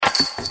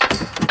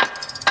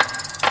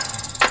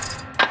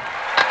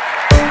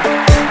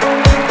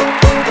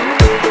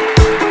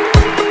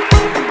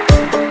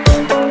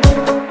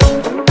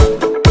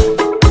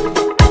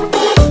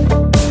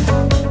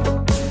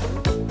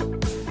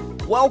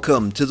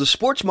Welcome to the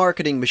Sports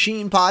Marketing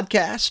Machine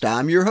Podcast.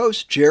 I'm your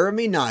host,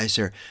 Jeremy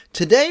Nizer.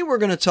 Today we're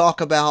going to talk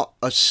about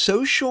a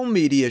social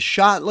media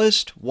shot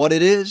list, what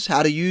it is,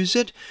 how to use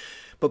it.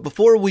 But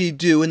before we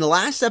do, in the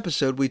last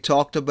episode, we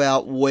talked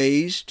about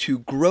ways to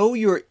grow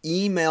your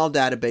email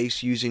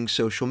database using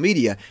social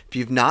media. If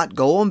you've not,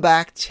 go on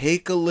back,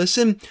 take a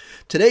listen.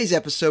 Today's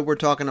episode, we're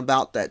talking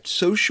about that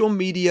social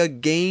media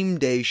game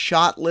day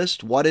shot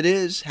list, what it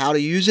is, how to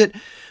use it.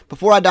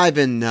 Before I dive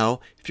in, though,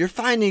 if you're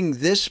finding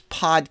this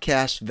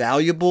podcast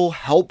valuable,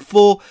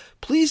 helpful,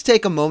 please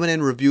take a moment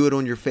and review it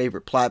on your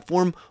favorite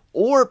platform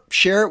or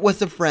share it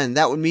with a friend.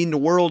 That would mean the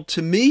world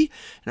to me,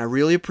 and I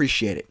really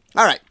appreciate it.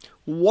 All right.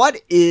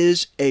 What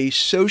is a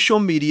social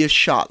media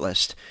shot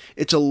list?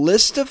 It's a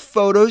list of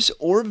photos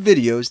or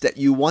videos that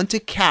you want to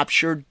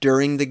capture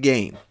during the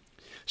game.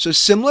 So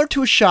similar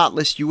to a shot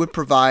list you would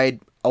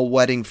provide a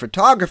wedding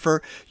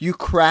photographer, you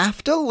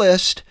craft a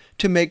list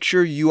to make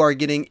sure you are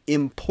getting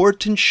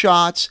important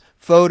shots,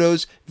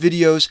 photos,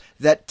 videos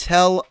that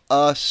tell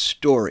a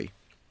story.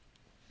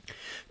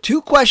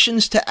 2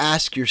 questions to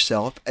ask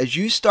yourself as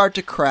you start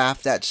to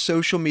craft that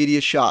social media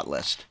shot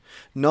list.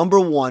 Number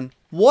 1,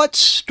 what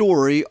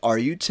story are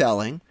you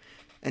telling?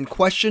 And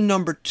question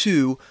number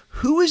 2,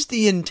 who is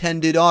the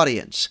intended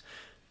audience?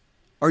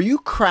 Are you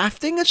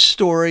crafting a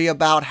story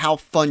about how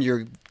fun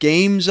your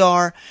games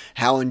are,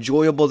 how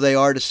enjoyable they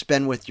are to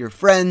spend with your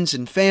friends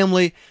and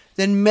family?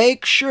 Then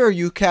make sure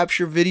you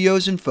capture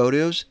videos and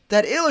photos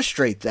that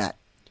illustrate that.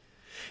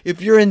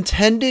 If your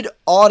intended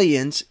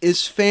audience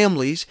is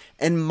families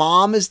and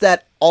mom is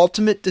that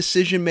ultimate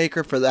decision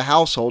maker for the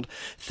household,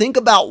 think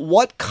about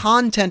what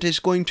content is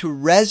going to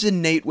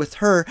resonate with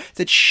her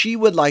that she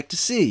would like to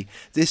see.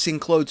 This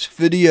includes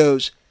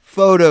videos,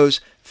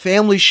 photos,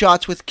 family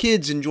shots with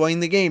kids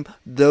enjoying the game,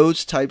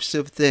 those types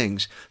of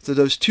things. So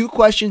those 2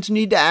 questions you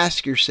need to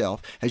ask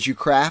yourself as you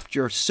craft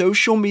your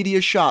social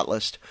media shot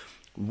list.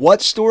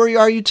 What story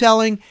are you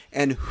telling,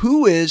 and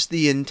who is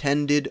the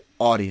intended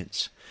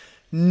audience?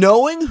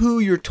 Knowing who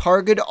your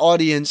target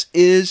audience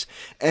is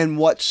and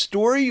what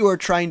story you are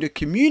trying to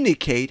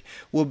communicate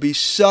will be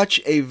such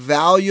a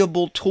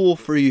valuable tool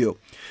for you.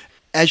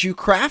 As you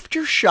craft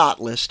your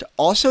shot list,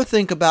 also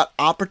think about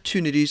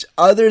opportunities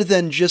other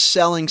than just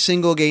selling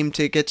single game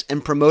tickets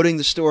and promoting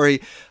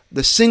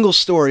the single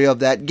story of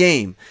that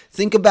game.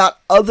 Think about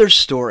other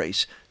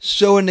stories.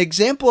 So an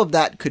example of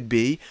that could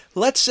be,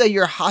 let's say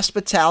your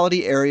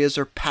hospitality areas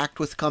are packed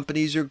with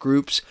companies or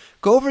groups.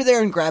 Go over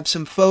there and grab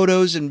some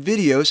photos and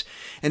videos.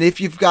 And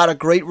if you've got a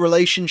great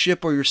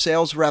relationship or your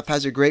sales rep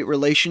has a great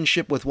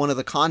relationship with one of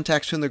the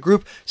contacts in the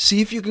group,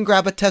 see if you can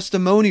grab a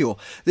testimonial.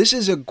 This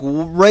is a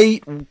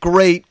great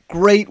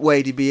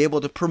way to be able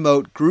to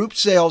promote group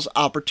sales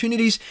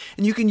opportunities,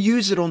 and you can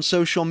use it on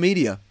social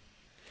media.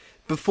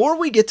 Before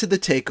we get to the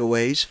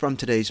takeaways from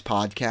today's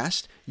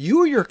podcast, you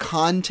or your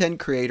content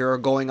creator are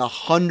going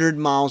 100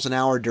 miles an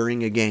hour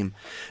during a game,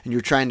 and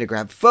you're trying to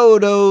grab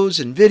photos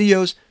and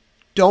videos.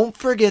 Don't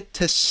forget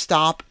to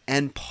stop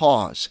and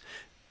pause.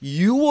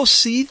 You will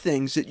see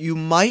things that you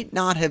might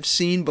not have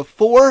seen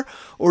before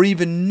or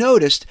even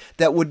noticed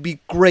that would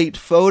be great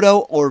photo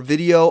or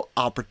video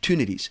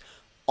opportunities.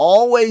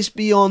 Always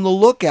be on the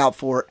lookout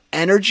for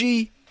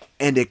energy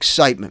and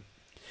excitement.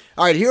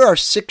 All right, here are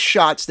 6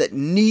 shots that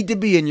need to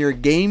be in your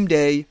game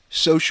day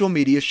social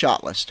media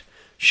shot list.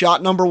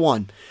 Shot number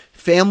 1,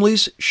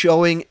 families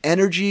showing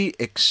energy,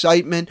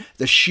 excitement,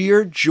 the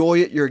sheer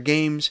joy at your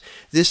games.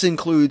 This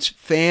includes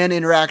fan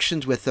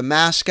interactions with the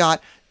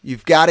mascot.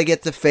 You've got to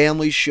get the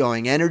families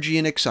showing energy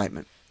and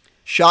excitement.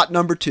 Shot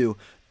number 2,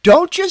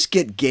 don't just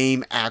get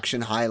game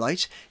action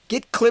highlights.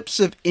 Get clips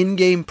of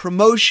in-game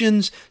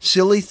promotions,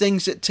 silly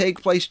things that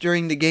take place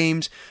during the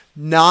games,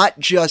 not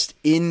just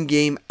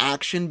in-game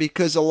action,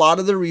 because a lot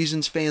of the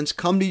reasons fans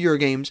come to your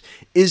games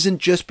isn't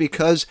just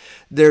because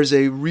there's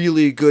a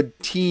really good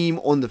team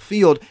on the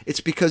field. It's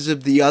because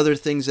of the other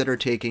things that are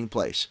taking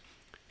place.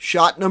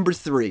 Shot number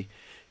 3,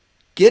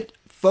 get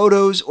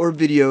photos or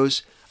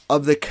videos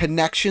of the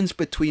connections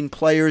between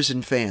players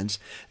and fans.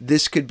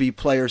 This could be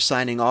players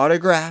signing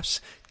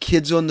autographs,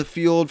 kids on the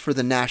field for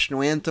the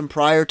national anthem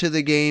prior to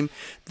the game,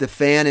 the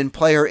fan and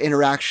player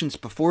interactions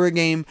before a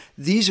game.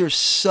 These are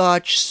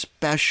such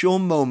special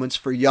moments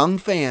for young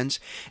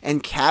fans,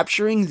 and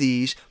capturing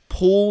these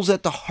pulls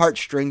at the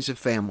heartstrings of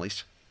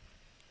families.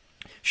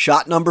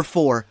 Shot number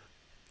 4,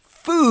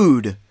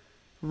 food.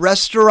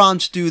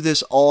 Restaurants do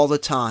this all the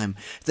time.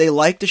 They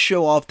like to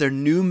show off their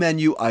new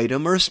menu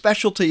item or a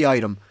specialty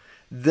item.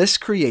 This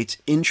creates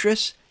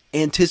interest,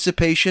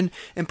 anticipation,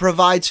 and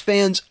provides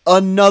fans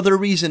another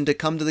reason to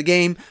come to the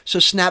game, so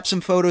snap some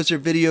photos or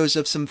videos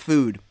of some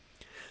food.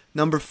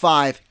 Number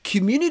 5,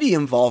 community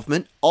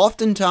involvement.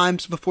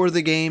 Oftentimes before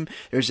the game,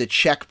 there's a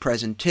check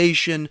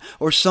presentation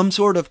or some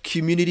sort of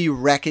community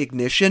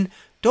recognition.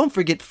 Don't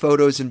forget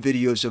photos and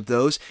videos of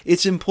those.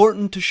 It's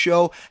important to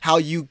show how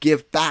you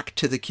give back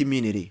to the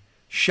community.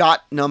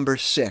 Shot number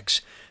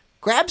 6,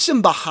 grab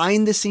some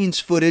behind-the-scenes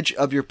footage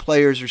of your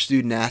players or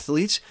student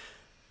athletes.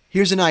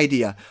 Here's an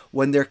idea.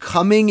 When they're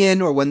coming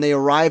in or when they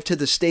arrive to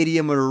the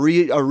stadium or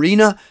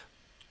arena,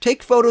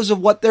 Take photos of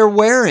what they're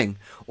wearing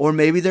or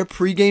maybe their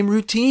pregame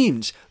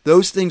routines.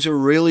 Those things are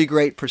really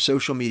great for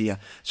social media.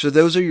 So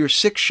those are your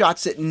 6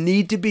 shots that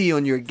need to be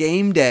on your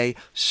game day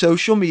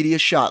social media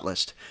shot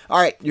list. All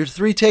right, your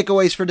 3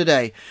 takeaways for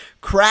today.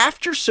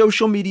 Craft your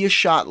social media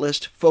shot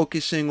list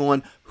focusing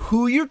on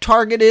who your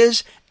target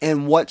is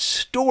and what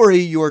story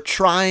you're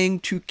trying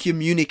to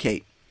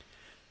communicate.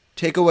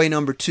 Takeaway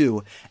number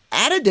 2,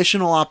 add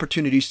additional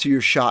opportunities to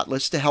your shot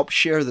list to help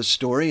share the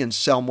story and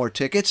sell more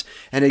tickets.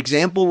 An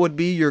example would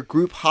be your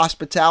group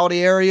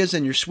hospitality areas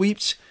and your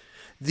suites.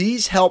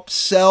 These help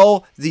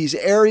sell these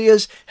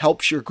areas,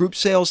 helps your group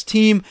sales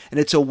team, and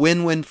it's a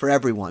win-win for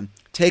everyone.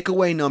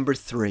 Takeaway number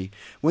 3,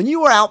 when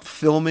you are out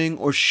filming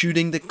or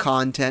shooting the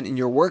content and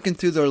you're working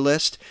through their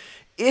list,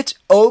 it's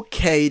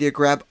okay to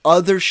grab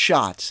other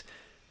shots,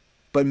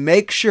 but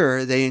make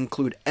sure they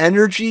include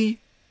energy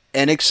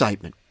and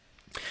excitement.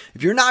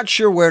 If you're not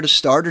sure where to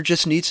start or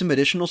just need some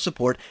additional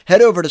support,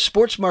 head over to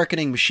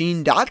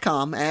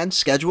sportsmarketingmachine.com and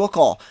schedule a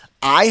call.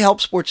 I help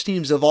sports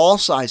teams of all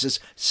sizes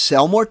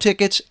sell more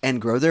tickets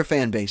and grow their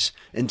fan base.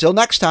 Until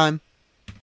next time.